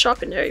the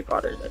shop in Harry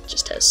Potter that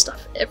just has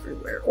stuff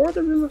everywhere. Or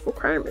the room of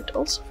requirement,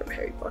 also from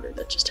Harry Potter,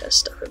 that just has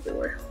stuff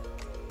everywhere.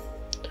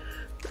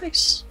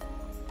 Nice.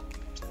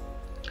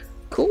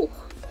 Cool.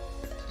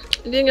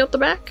 Anything out the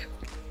back?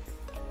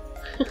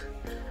 Yeah,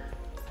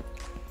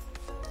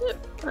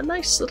 a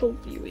nice little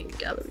viewing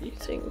gallery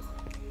thing.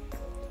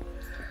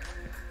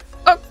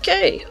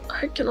 Okay,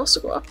 I can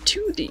also go up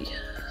to the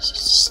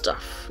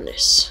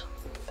stuffness.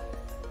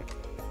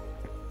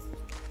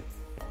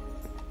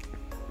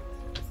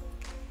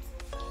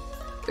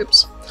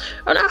 Oops.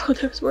 Oh no,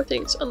 there's more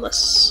things,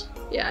 unless...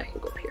 Yeah, I can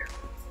go up here.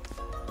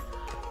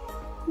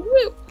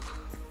 Woo!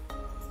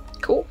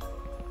 Cool.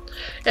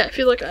 Yeah, I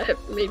feel like I have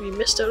maybe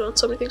missed out on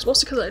so many things,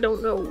 mostly because I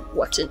don't know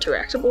what's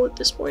interactable at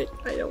this point.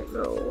 I don't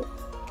know...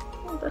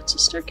 Oh, that's a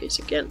staircase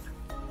again.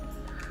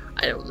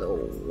 I don't know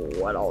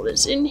what all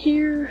is in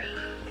here.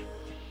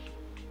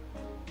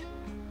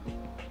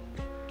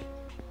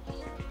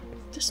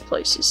 This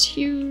place is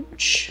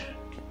huge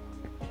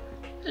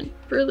and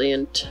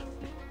brilliant.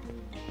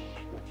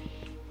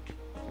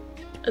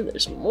 And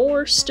there's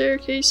more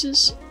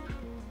staircases.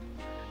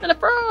 And a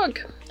frog!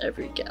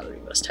 Every gallery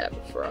must have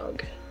a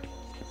frog.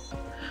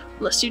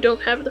 Unless you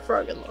don't have the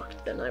frog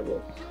unlocked, then I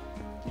will.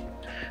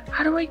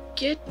 How do I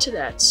get to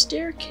that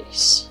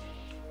staircase?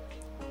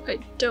 I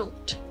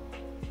don't.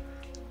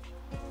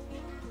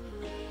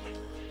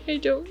 I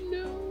don't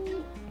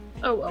know.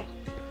 Oh well.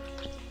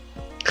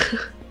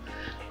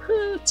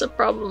 It's a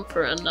problem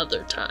for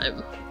another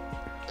time.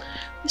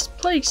 This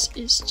place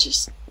is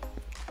just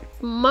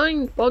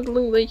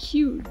mind-bogglingly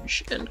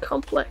huge and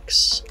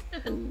complex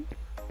and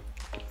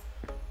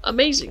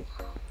amazing.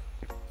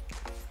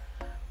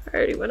 I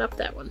already went up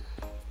that one.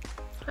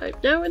 I'm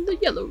now in the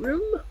yellow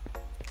room.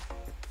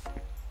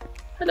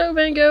 Hello,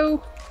 Van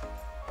Gogh.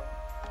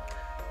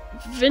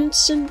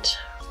 Vincent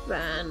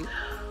Van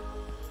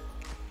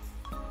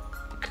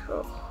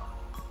Gogh.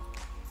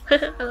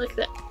 I like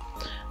that.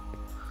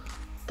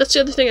 That's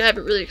the other thing I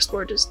haven't really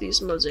explored is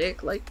these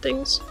mosaic light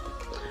things.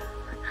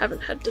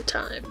 Haven't had the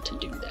time to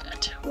do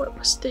that. What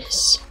was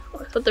this? Oh,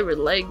 I thought there were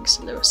legs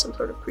and there was some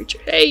sort of creature.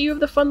 Hey, you have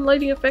the fun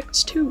lighting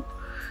effects too.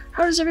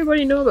 How does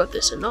everybody know about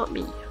this and not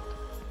me?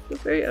 I feel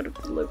very out of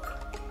the loop.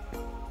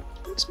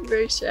 It makes me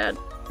very sad.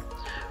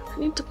 I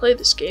need to play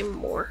this game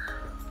more.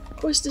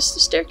 Oh, is this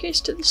the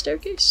staircase to the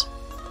staircase?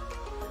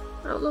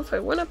 I don't know if I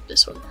went up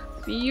this one.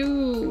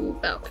 View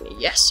balcony.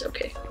 Yes,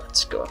 okay.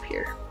 Let's go up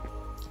here.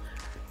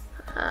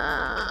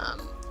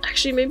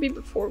 Actually, maybe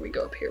before we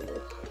go up here,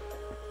 we'll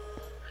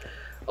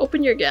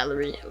open your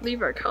gallery,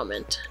 leave our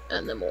comment,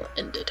 and then we'll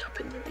end it up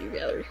in the view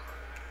gallery.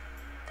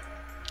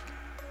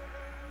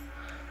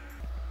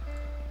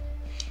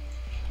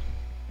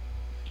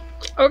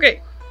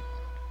 Okay.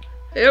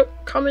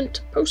 Yep,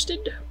 comment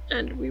posted,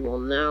 and we will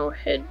now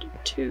head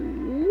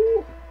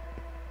to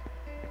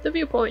the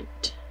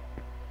viewpoint.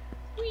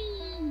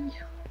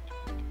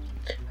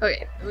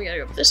 Okay, we gotta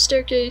go up this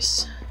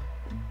staircase.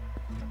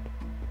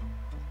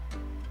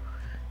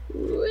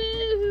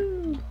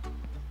 Woo!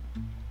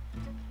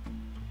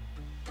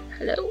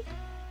 Hello?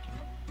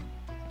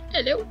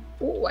 Hello?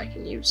 Oh, I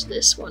can use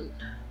this one.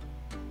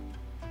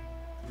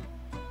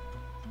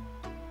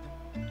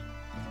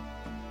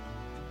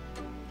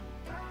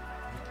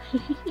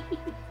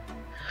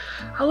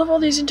 I love all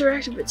these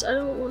interactive bits. I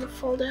don't want to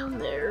fall down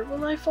there.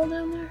 Will I fall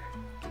down there?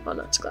 Oh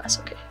no, it's glass.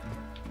 Okay.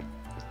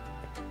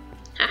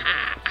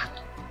 Haha!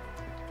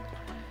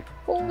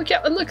 Holy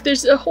cow! And look,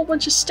 there's a whole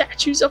bunch of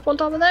statues up on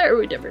top of there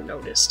we never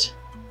noticed.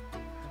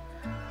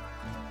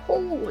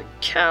 Holy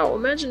cow!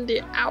 Imagine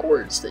the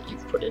hours that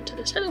you've put into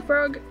this. Hello,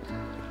 frog.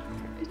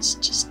 It's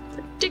just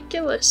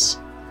ridiculous.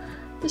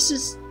 This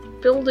is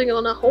building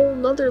on a whole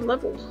nother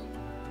level.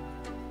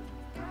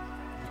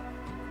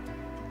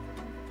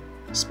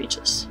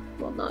 Speechless.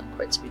 Well, not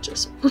quite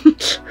speechless.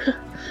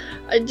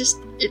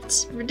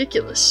 It's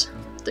ridiculous.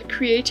 The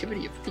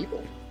creativity of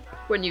people.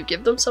 When you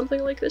give them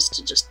something like this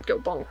to just go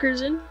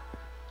bonkers in,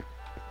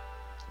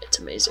 it's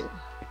amazing.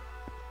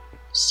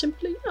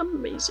 Simply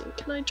amazing.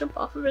 Can I jump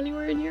off of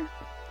anywhere in here?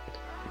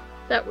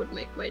 That would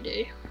make my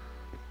day.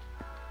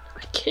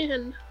 I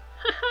can.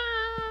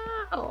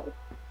 Haha! Oh.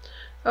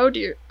 Oh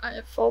dear, I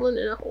have fallen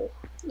in a hole.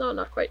 No,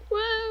 not quite.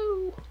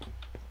 Whoa!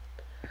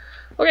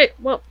 Okay,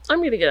 well,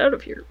 I'm gonna get out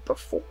of here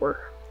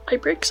before I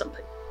break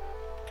something.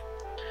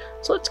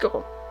 So let's go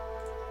home.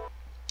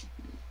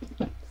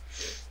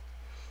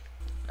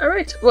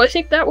 Alright, well I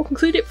think that will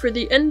conclude it for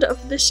the end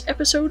of this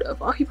episode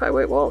of Occupy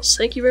White Walls.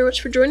 Thank you very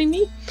much for joining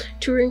me,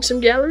 touring some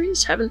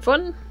galleries, having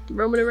fun,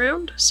 roaming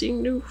around,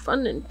 seeing new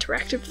fun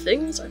interactive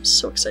things. I'm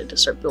so excited to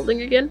start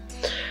building again.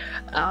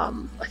 I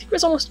think it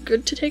was almost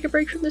good to take a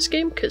break from this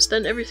game, because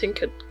then everything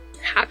could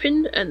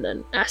happen, and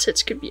then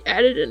assets could be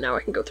added, and now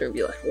I can go through and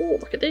be like, oh,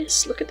 look at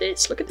this, look at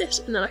this, look at this,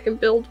 and then I can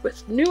build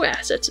with new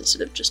assets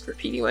instead of just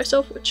repeating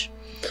myself, which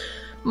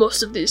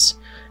most of these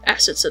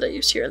assets that I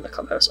use here in the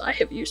clubhouse I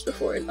have used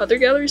before in other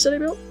galleries that I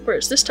built,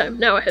 whereas this time,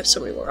 now I have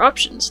so many more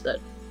options that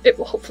it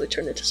will hopefully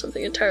turn into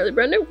something entirely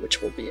brand new,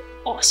 which will be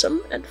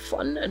awesome and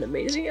fun and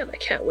amazing, and I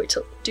can't wait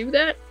to do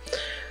that.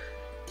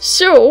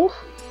 So,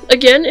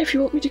 again, if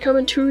you want me to come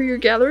and tour your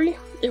gallery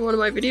in one of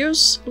my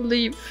videos,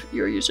 leave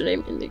your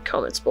username in the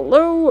comments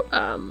below,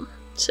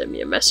 send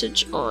me a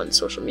message on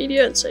social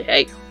media and say,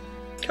 hey,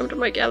 come to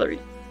my gallery.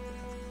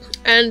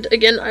 And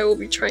again, I will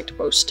be trying to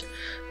post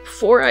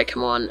before I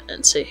come on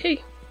and say,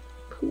 hey,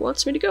 who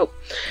wants me to go?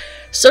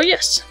 So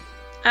yes,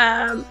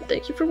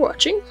 thank you for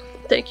watching.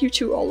 Thank you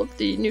to all of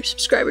the new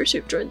subscribers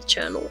who've joined the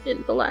channel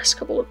in the last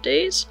couple of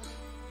days.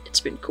 It's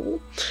been cool,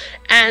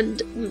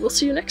 and we will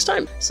see you next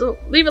time. So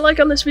leave a like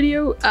on this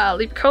video,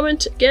 leave a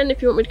comment again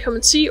if you want me to come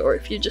and see, or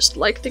if you just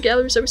like the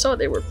galleries that we saw.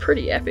 They were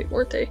pretty epic,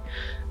 weren't they?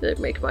 They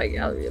make my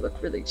gallery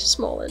look really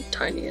small and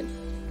tiny and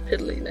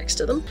piddly next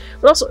to them.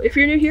 But also, if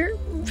you're new here,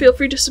 feel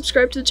free to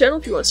subscribe to the channel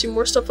if you want to see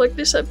more stuff like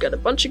this. I've got a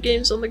bunch of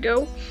games on the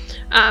go.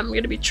 I'm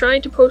going to be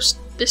trying to post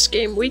this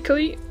game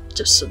weekly,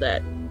 just so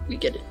that we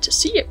get it to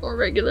see it more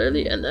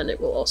regularly, and then it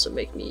will also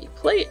make me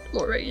play it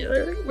more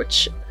regularly,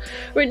 which,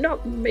 I mean,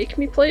 not make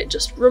me play it,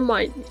 just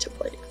remind me to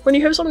play it. When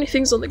you have so many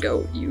things on the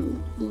go,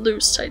 you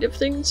lose sight of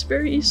things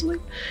very easily,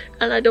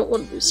 and I don't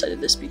want to lose sight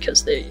of this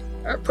because they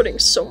are putting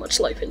so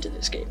much life into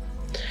this game.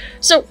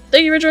 So,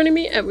 thank you for joining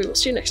me, and we will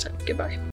see you next time. Goodbye.